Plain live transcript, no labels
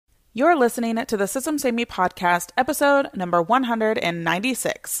You're listening to the Systems Save Me podcast, episode number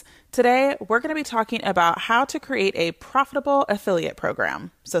 196. Today, we're going to be talking about how to create a profitable affiliate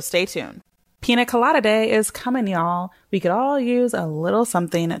program. So stay tuned. Pina Colada Day is coming, y'all. We could all use a little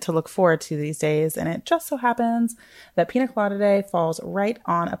something to look forward to these days, and it just so happens that Pina Colada Day falls right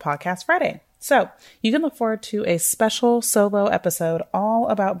on a podcast Friday. So you can look forward to a special solo episode all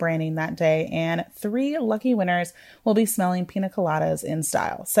about branding that day, and 3 lucky winners will be smelling pina coladas in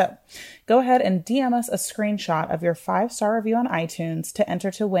style. So go ahead and DM us a screenshot of your 5-star review on iTunes to enter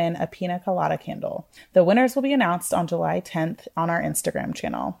to win a pina colada candle. The winners will be announced on July 10th on our Instagram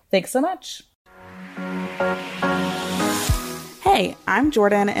channel. Thanks so much. Hey, I'm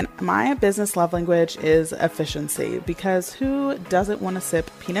Jordan, and my business love language is efficiency, because who doesn't want to sip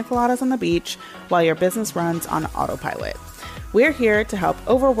pina coladas on the beach while your business runs on autopilot? We're here to help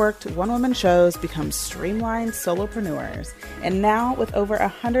overworked one-woman shows become streamlined solopreneurs. And now, with over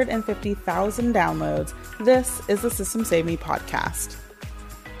 150,000 downloads, this is the Systems Save Me podcast.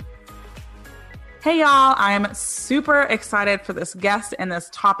 Hey, y'all. I'm super excited for this guest and this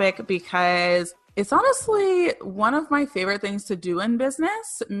topic because it's honestly one of my favorite things to do in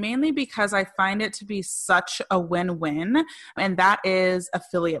business, mainly because I find it to be such a win-win, and that is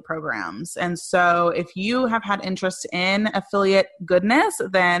affiliate programs. And so if you have had interest in affiliate goodness,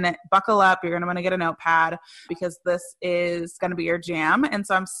 then buckle up. You're going to want to get a notepad because this is going to be your jam. And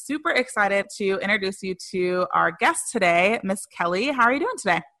so I'm super excited to introduce you to our guest today, Miss Kelly. How are you doing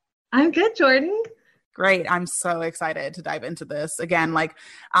today? I'm good, Jordan. Great. I'm so excited to dive into this. Again,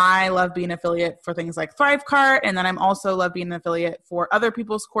 I love being an affiliate for things like Thrivecart, and then I'm also love being an affiliate for other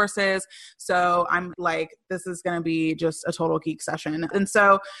people's courses. So I'm this is going to be just a total geek session. And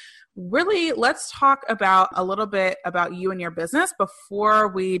so really, let's talk about a little bit about you and your business before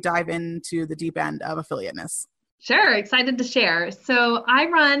we dive into the deep end of affiliateness. Sure. Excited to share. So I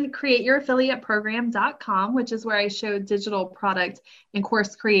run createyouraffiliateprogram.com, which is where I show digital product and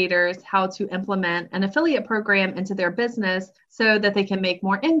course creators how to implement an affiliate program into their business so that they can make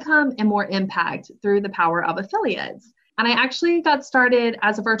more income and more impact through the power of affiliates. And I actually got started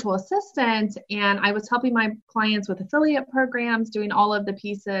as a virtual assistant, and I was helping my clients with affiliate programs, doing all of the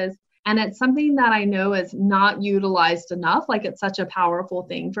pieces. And it's something that I know is not utilized enough. It's such a powerful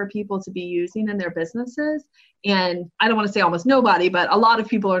thing for people to be using in their businesses. And I don't want to say almost nobody, but a lot of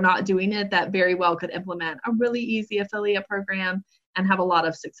people are not doing it that very well could implement a really easy affiliate program and have a lot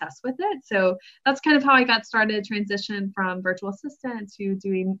of success with it. So that's kind of how I got started, transitioned from virtual assistant to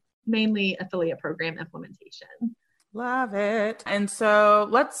doing mainly affiliate program implementation. Love it. And so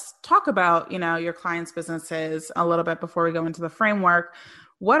let's talk about, your clients' businesses a little bit before we go into the framework.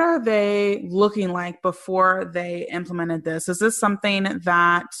 What are they looking like before they implemented this? Is this something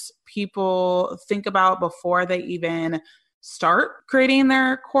that people think about before they even start creating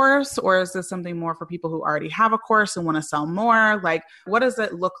their course? Or is this something more for people who already have a course and want to sell more? What does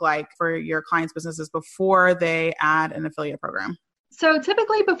it look like for your clients' businesses before they add an affiliate program? So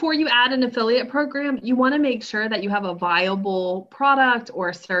typically before you add an affiliate program, you want to make sure that you have a viable product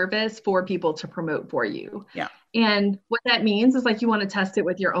or service for people to promote for you. Yeah. And what that means is you want to test it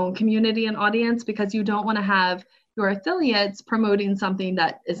with your own community and audience, because you don't want to have your affiliates promoting something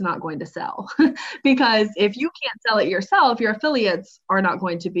that is not going to sell. Because if you can't sell it yourself, your affiliates are not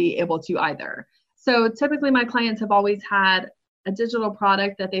going to be able to either. So typically my clients have always had a digital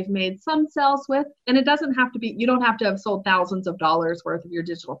product that they've made some sales with. And it doesn't have to be, you don't have to have sold thousands of dollars worth of your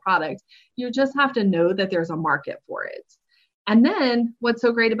digital product. You just have to know that there's a market for it. And then what's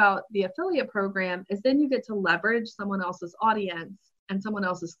so great about the affiliate program is then you get to leverage someone else's audience and someone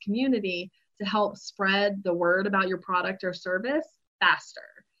else's community to help spread the word about your product or service faster.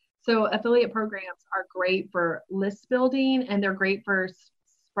 So affiliate programs are great for list building, and they're great for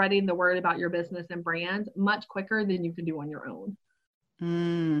spreading the word about your business and brand much quicker than you can do on your own.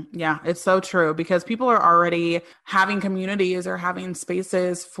 Yeah, it's so true, because people are already having communities or having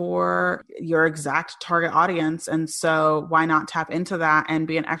spaces for your exact target audience. And so why not tap into that and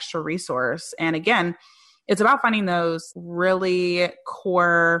be an extra resource? And again, it's about finding those really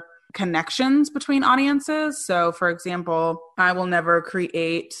core connections between audiences. So for example, I will never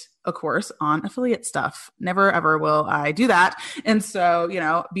create a course on affiliate stuff. Never, ever will I do that. And so,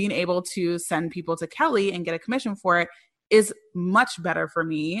 being able to send people to Kelly and get a commission for it is much better for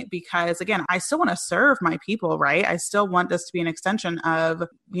me, because again, I still want to serve my people, right? I still want this to be an extension of,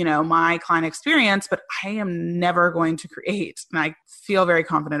 my client experience, but I am never going to create, and I feel very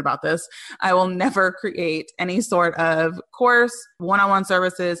confident about this, I will never create any sort of course, one-on-one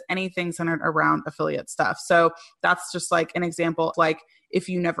services, anything centered around affiliate stuff. So that's just an example of if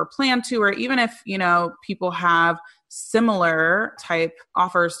you never plan to, or even if, people have similar type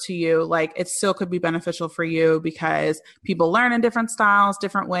offers to you, like it still could be beneficial for you because people learn in different styles,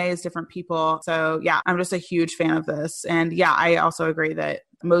 different ways, different people. So yeah, I'm just a huge fan of this. And yeah, I also agree that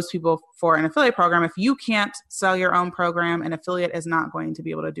most people for an affiliate program, if you can't sell your own program, an affiliate is not going to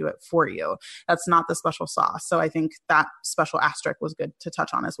be able to do it for you. That's not the special sauce. So I think that special asterisk was good to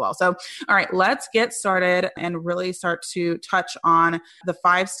touch on as well. So, all right, let's get started and really start to touch on the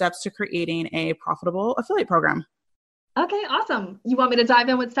 5 steps to creating a profitable affiliate program. Okay, awesome. You want me to dive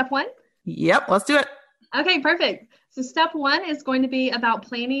in with step 1? Yep, let's do it. Okay, perfect. So step 1 is going to be about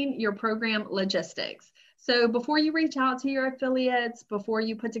planning your program logistics. So before you reach out to your affiliates, before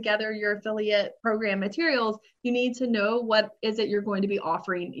you put together your affiliate program materials, you need to know what is it you're going to be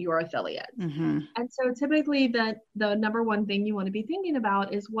offering your affiliates. Mm-hmm. And so typically the number one thing you want to be thinking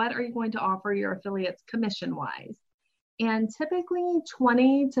about is what are you going to offer your affiliates commission-wise? And typically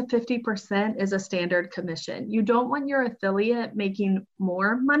 20 to 50% is a standard commission. You don't want your affiliate making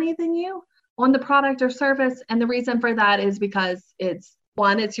more money than you on the product or service. And the reason for that is because it's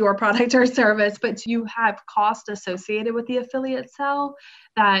your product or service, but you have cost associated with the affiliate sale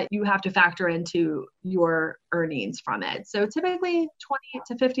that you have to factor into your earnings from it. So typically 20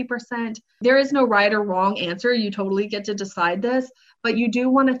 to 50%, there is no right or wrong answer. You totally get to decide this, but you do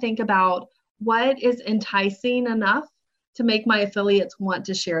want to think about what is enticing enough to make my affiliates want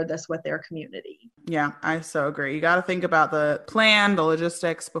to share this with their community. Yeah, I so agree. You got to think about the plan, the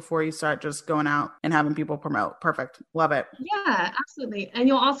logistics before you start just going out and having people promote. Perfect. Love it. Yeah, absolutely. And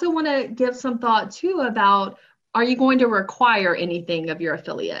you'll also want to give some thought too about, are you going to require anything of your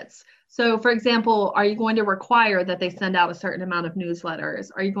affiliates? So for example, are you going to require that they send out a certain amount of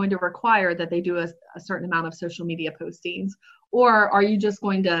newsletters? Are you going to require that they do a certain amount of social media postings? Or are you just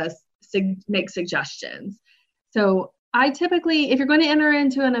going to make suggestions? So I typically, if you're going to enter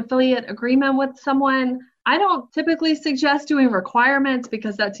into an affiliate agreement with someone, I don't typically suggest doing requirements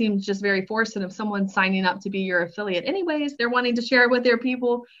because that seems just very forced. And if someone's signing up to be your affiliate anyways, they're wanting to share it with their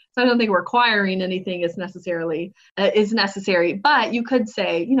people. So I don't think requiring anything is necessary. But you could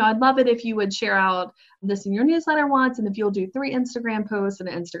say, I'd love it if you would share out this in your newsletter once, and if you'll do 3 Instagram posts and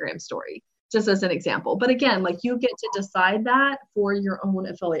an Instagram story, just as an example. But again, like you get to decide that for your own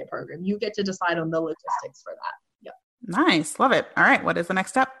affiliate program. You get to decide on the logistics for that. Nice. Love it. All right. What is the next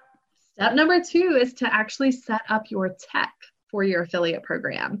step? Step number 2 is to actually set up your tech for your affiliate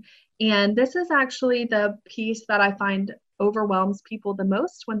program. And this is actually the piece that I find overwhelms people the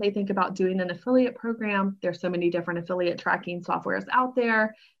most when they think about doing an affiliate program. There's so many different affiliate tracking softwares out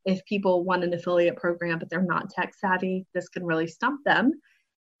there. If people want an affiliate program, but they're not tech savvy, this can really stump them.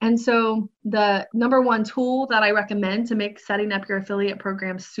 And so the number 1 tool that I recommend to make setting up your affiliate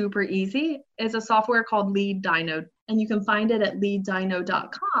program super easy is a software called LeadDyno. And you can find it at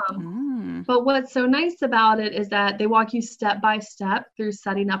leaddyno.com. But what's so nice about it is that they walk you step by step through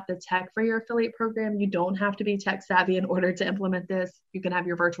setting up the tech for your affiliate program. You don't have to be tech savvy in order to implement this. You can have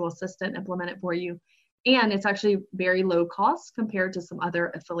your virtual assistant implement it for you. And it's actually very low cost compared to some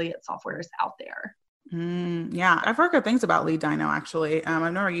other affiliate softwares out there. Yeah, I've heard good things about LeadDyno actually.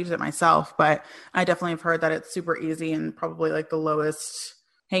 I've never used it myself, but I definitely have heard that it's super easy and probably like the lowest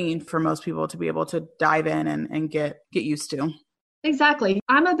hanging for most people to be able to dive in and get used to. Exactly.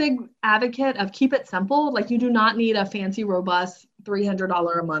 I'm a big advocate of keep it simple. Like you do not need a fancy, robust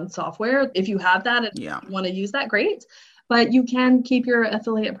 $300 a month software. If you have that and you want to use that, great. But you can keep your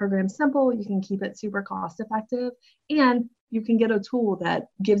affiliate program simple. You can keep it super cost effective, and you can get a tool that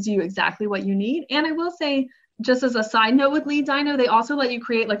gives you exactly what you need. And I will say, just as a side note with LeadDyno, they also let you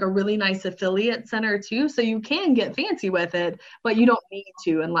create like a really nice affiliate center too. So you can get fancy with it, but you don't need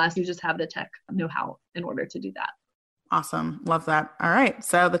to unless you just have the tech know-how in order to do that. Awesome. Love that. All right.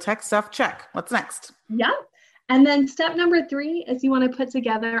 So the tech stuff, check. What's next? Yeah. And then step number 3 is you want to put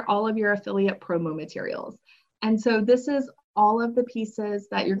together all of your affiliate promo materials. And so this is all of the pieces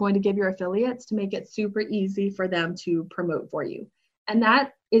that you're going to give your affiliates to make it super easy for them to promote for you. And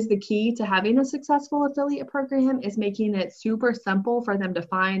that is the key to having a successful affiliate program, is making it super simple for them to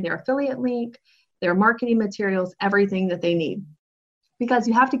find their affiliate link, their marketing materials, everything that they need. Because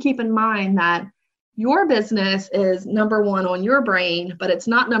you have to keep in mind that your business is number 1 on your brain, but it's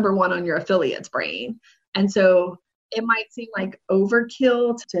not number 1 on your affiliate's brain. And so it might seem like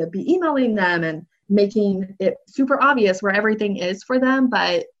overkill to be emailing them and making it super obvious where everything is for them.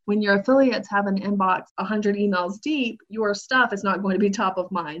 But when your affiliates have an inbox 100 emails deep, your stuff is not going to be top of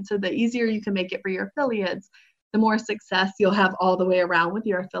mind. So the easier you can make it for your affiliates, the more success you'll have all the way around with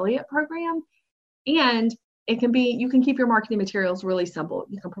your affiliate program. And you can keep your marketing materials really simple.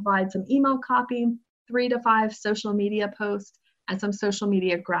 You can provide some email copy, 3 to 5 social media posts, and some social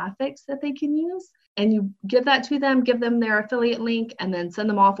media graphics that they can use. and you give that to them, give them their affiliate link, and then send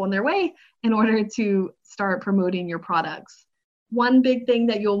them off on their way in order to start promoting your products. One big thing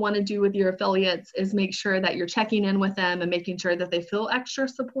that you'll want to do with your affiliates is make sure that you're checking in with them and making sure that they feel extra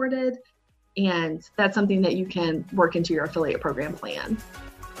supported. And that's something that you can work into your affiliate program plan.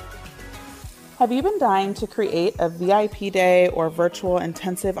 Have you been dying to create a VIP day or virtual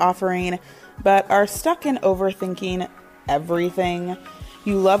intensive offering, but are stuck in overthinking everything?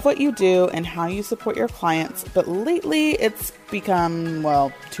 You love what you do and how you support your clients, but lately it's become,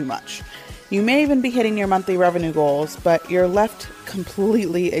 too much. You may even be hitting your monthly revenue goals, but you're left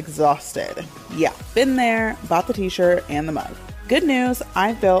completely exhausted. Yeah, been there, bought the t-shirt and the mug. Good news,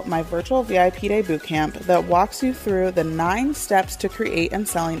 I've built my virtual VIP Day Bootcamp that walks you through the 9 steps to create and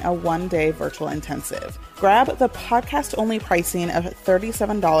selling a one-day virtual intensive. Grab the podcast-only pricing of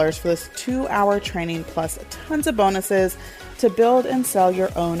 $37 for this 2-hour training plus tons of bonuses to build and sell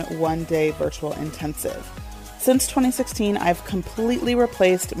your own one-day virtual intensive. Since 2016, I've completely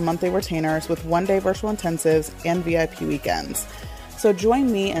replaced monthly retainers with one-day virtual intensives and VIP weekends. So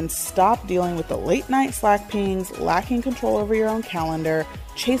join me and stop dealing with the late-night Slack pings, lacking control over your own calendar,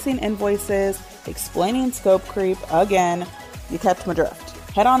 chasing invoices, explaining scope creep again. You catch my drift.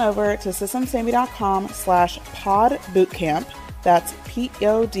 Head on over to systemsavvy.com/podbootcamp. That's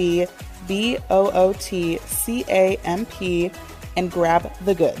PODBOOTCAMP and grab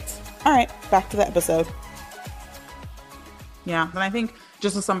the goods. All right, back to the episode. Yeah, and I think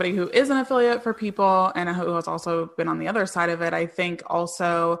just as somebody who is an affiliate for people and who has also been on the other side of it, I think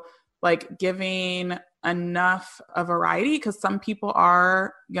also like giving enough a variety, because some people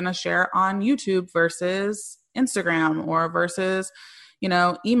are going to share on YouTube versus Instagram or versus,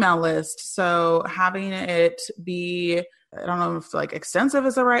 email list. So having it be, I don't know if like extensive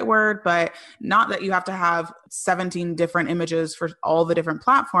is the right word, but not that you have to have 17 different images for all the different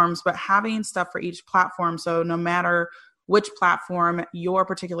platforms, but having stuff for each platform. So no matter which platform your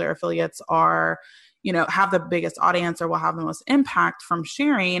particular affiliates are, have the biggest audience or will have the most impact from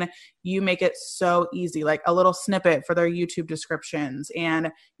sharing, you make it so easy, like a little snippet for their YouTube descriptions and,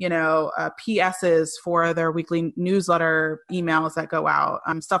 PSs for their weekly newsletter emails that go out,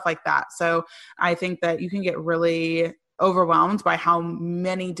 stuff like that. So I think that you can get really overwhelmed by how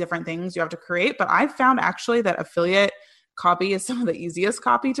many different things you have to create. But I've found actually that affiliate copy is some of the easiest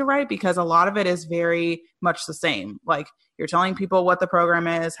copy to write because a lot of it is very much the same. Like you're telling people what the program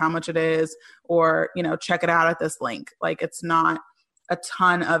is, how much it is, or, check it out at this link. Like it's not a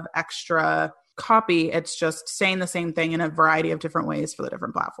ton of extra copy. It's just saying the same thing in a variety of different ways for the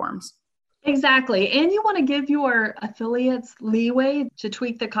different platforms. Exactly. And you want to give your affiliates leeway to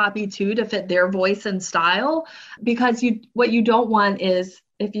tweak the copy too, to fit their voice and style, because what you don't want is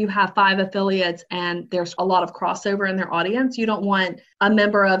if you have 5 affiliates and there's a lot of crossover in their audience, you don't want a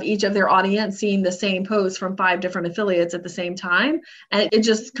member of each of their audience seeing the same post from 5 different affiliates at the same time. And it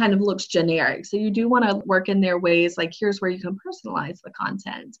just kind of looks generic. So you do want to work in their ways, like here's where you can personalize the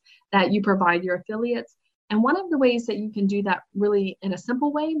content that you provide your affiliates. And one of the ways that you can do that really in a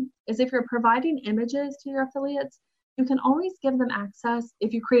simple way is if you're providing images to your affiliates, you can always give them access.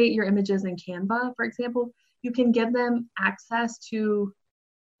 If you create your images in Canva, for example, you can give them access to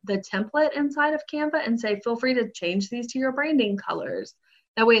the template inside of Canva and say, feel free to change these to your branding colors.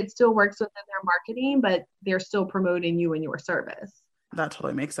 That way it still works within their marketing, but they're still promoting you and your service. That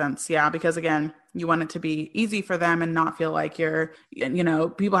totally makes sense. Yeah, because again, you want it to be easy for them and not feel like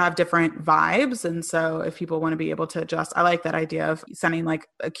people have different vibes. And so if people want to be able to adjust, I like that idea of sending like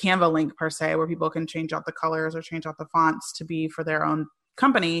a Canva link per se, where people can change out the colors or change out the fonts to be for their own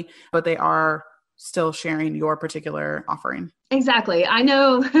company, but they are still sharing your particular offering. Exactly. I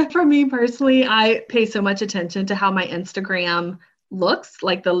know for me personally, I pay so much attention to how my Instagram looks,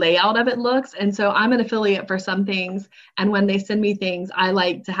 like the layout of it looks. And so I'm an affiliate for some things. And when they send me things, I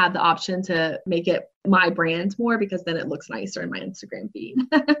like to have the option to make it my brand more, because then it looks nicer in my Instagram feed.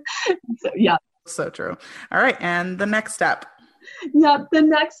 So, yeah. So true. All right. And the next step. Yep. The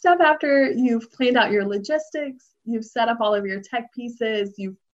next step after you've planned out your logistics, you've set up all of your tech pieces,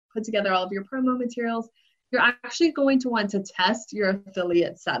 you've put together all of your promo materials, you're actually going to want to test your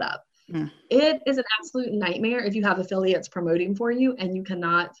affiliate setup. It is an absolute nightmare if you have affiliates promoting for you and you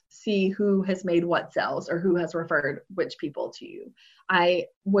cannot see who has made what sales or who has referred which people to you. I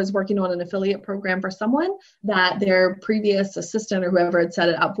was working on an affiliate program for someone that their previous assistant or whoever had set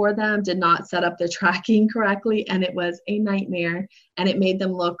it up for them did not set up the tracking correctly, and it was a nightmare. And it made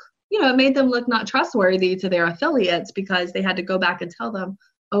them look, not trustworthy to their affiliates, because they had to go back and tell them,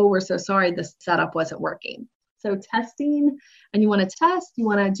 oh, we're so sorry, this setup wasn't working. So testing, and you want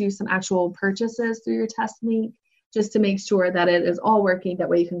to do some actual purchases through your test link just to make sure that it is all working. That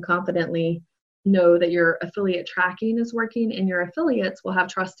way you can confidently know that your affiliate tracking is working, and your affiliates will have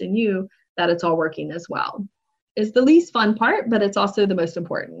trust in you that it's all working as well. Is the least fun part, but it's also the most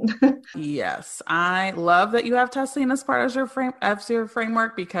important. Yes, I love that you have testing as part of your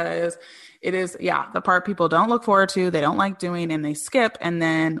framework, because it is, yeah, the part people don't look forward to, they don't like doing, and they skip. And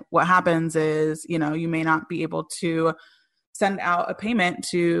then what happens is, you may not be able to send out a payment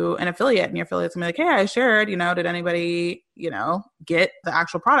to an affiliate, and your affiliate's gonna be like, hey, I shared, did anybody, get the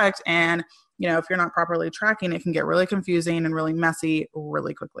actual product? And, if you're not properly tracking, it can get really confusing and really messy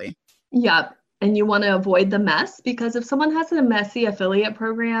really quickly. Yep. And you want to avoid the mess, because if someone has a messy affiliate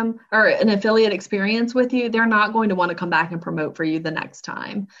program or an affiliate experience with you, they're not going to want to come back and promote for you the next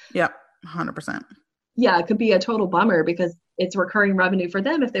time. Yep. 100%. Yeah, it could be a total bummer because it's recurring revenue for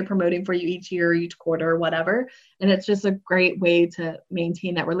them if they're promoting for you each year, each quarter, or whatever. And it's just a great way to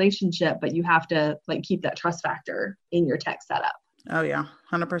maintain that relationship, but you have to keep that trust factor in your tech setup. Oh yeah,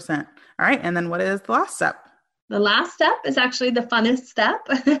 100%. All right. And then what is the last step? The last step is actually the funnest step.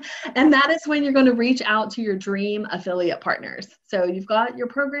 And that is when you're going to reach out to your dream affiliate partners. So you've got your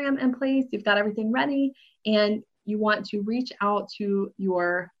program in place, you've got everything ready, and you want to reach out to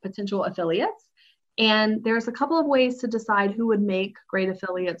your potential affiliates. And there's a couple of ways to decide who would make great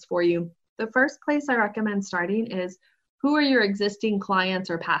affiliates for you. The first place I recommend starting is, who are your existing clients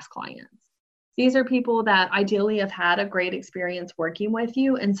or past clients? These are people that ideally have had a great experience working with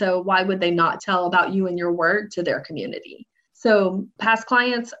you. And so why would they not tell about you and your work to their community? So past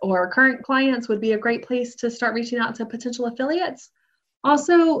clients or current clients would be a great place to start reaching out to potential affiliates.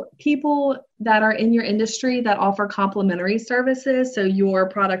 Also, people that are in your industry that offer complementary services. So your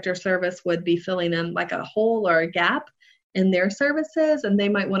product or service would be filling in like a hole or a gap in their services, and they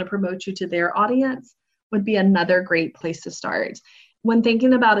might want to promote you to their audience, would be another great place to start. When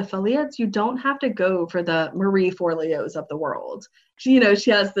thinking about affiliates, you don't have to go for the Marie Forleos of the world. She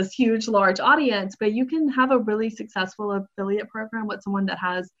has this huge, large audience, but you can have a really successful affiliate program with someone that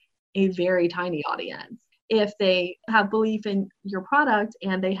has a very tiny audience. If they have belief in your product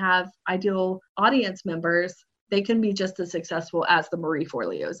and they have ideal audience members, they can be just as successful as the Marie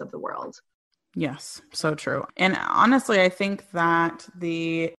Forleos of the world. Yes, so true. And honestly, I think that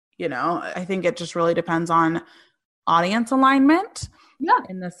I think it just really depends on audience alignment. Yeah.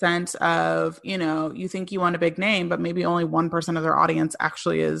 In the sense of, you think you want a big name, but maybe only 1% of their audience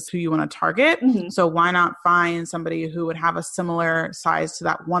actually is who you want to target. Mm-hmm. So why not find somebody who would have a similar size to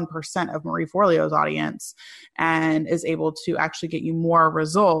that 1% of Marie Forleo's audience and is able to actually get you more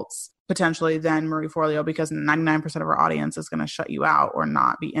results potentially than Marie Forleo, because 99% of our audience is going to shut you out or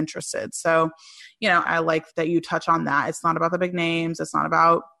not be interested. So, I like that you touch on that. It's not about the big names. It's not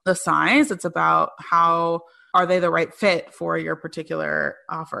about the size. It's about how are they the right fit for your particular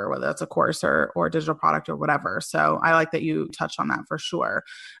offer, whether it's a course or a digital product or whatever. So I like that you touched on that for sure.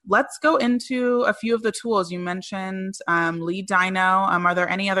 Let's go into a few of the tools. You mentioned Lead Dino. Are there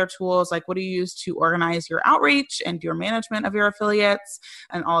any other tools? Like, what do you use to organize your outreach and your management of your affiliates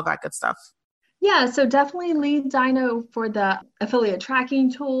and all of that good stuff? Yeah, so definitely Lead Dino for the affiliate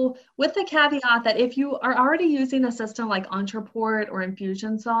tracking tool, with the caveat that if you are already using a system like Ontraport or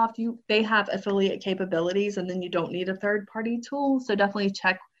Infusionsoft, they have affiliate capabilities, and then you don't need a third-party tool. So definitely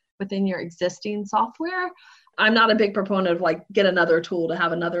check within your existing software. I'm not a big proponent of get another tool to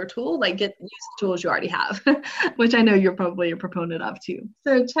have another tool. Use the tools you already have, which I know you're probably a proponent of too.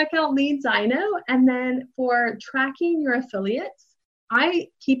 So check out Lead Dino. And then for tracking your affiliates, I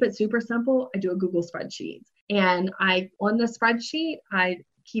keep it super simple. I do a Google spreadsheet, and on the spreadsheet, I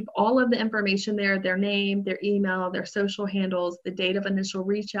keep all of the information there: their name, their email, their social handles, the date of initial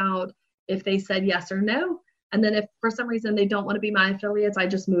reach out, if they said yes or no. And then if for some reason they don't want to be my affiliates, I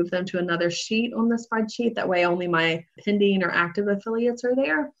just move them to another sheet on the spreadsheet. That way only my pending or active affiliates are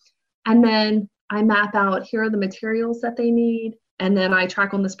there. And then I map out, here are the materials that they need. And then I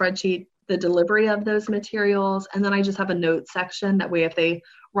track on the spreadsheet the delivery of those materials. And then I just have a note section. That way, if they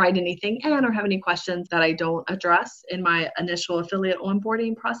write anything in or have any questions that I don't address in my initial affiliate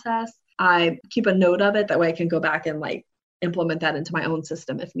onboarding process, I keep a note of it. That way I can go back and implement that into my own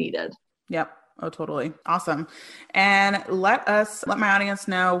system if needed. Yep. Oh, totally. Awesome. And let my audience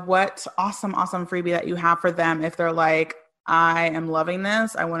know what awesome freebie that you have for them. If they're like, I am loving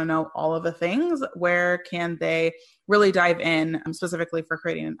this, I want to know all of the things, where can they really dive in specifically for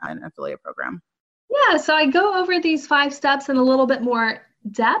creating an affiliate program? Yeah, so I go over these 5 steps in a little bit more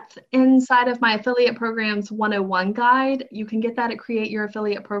depth inside of my affiliate programs 101 guide. You can get that at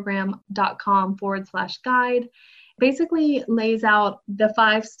createyouraffiliateprogram.com/guide. basically lays out the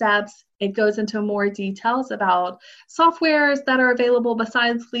 5 steps. It goes into more details about softwares that are available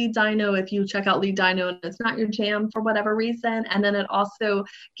besides Lead Dino if you check out Lead Dino and it's not your jam for whatever reason. And then it also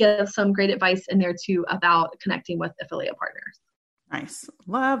gives some great advice in there too about connecting with affiliate partners. Nice.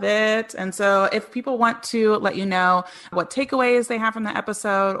 Love it. And so if people want to let you know what takeaways they have from the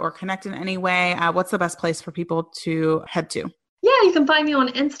episode or connect in any way, what's the best place for people to head to? Yeah, you can find me on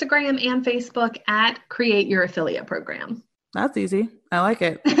Instagram and Facebook at Create Your Affiliate Program. That's easy. I like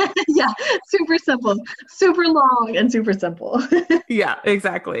it. Yeah, super simple, super long and super simple. Yeah,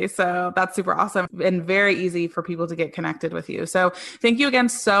 exactly. So that's super awesome and very easy for people to get connected with you. So thank you again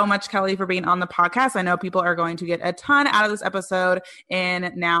so much, Kelly, for being on the podcast. I know people are going to get a ton out of this episode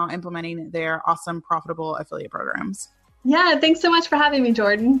in now implementing their awesome, profitable affiliate programs. Yeah, thanks so much for having me,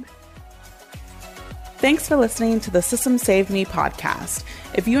 Jordan. Thanks for listening to the System Saved Me podcast.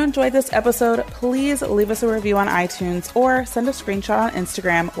 If you enjoyed this episode, please leave us a review on iTunes or send a screenshot on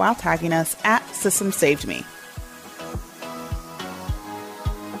Instagram while tagging us at System Saved Me.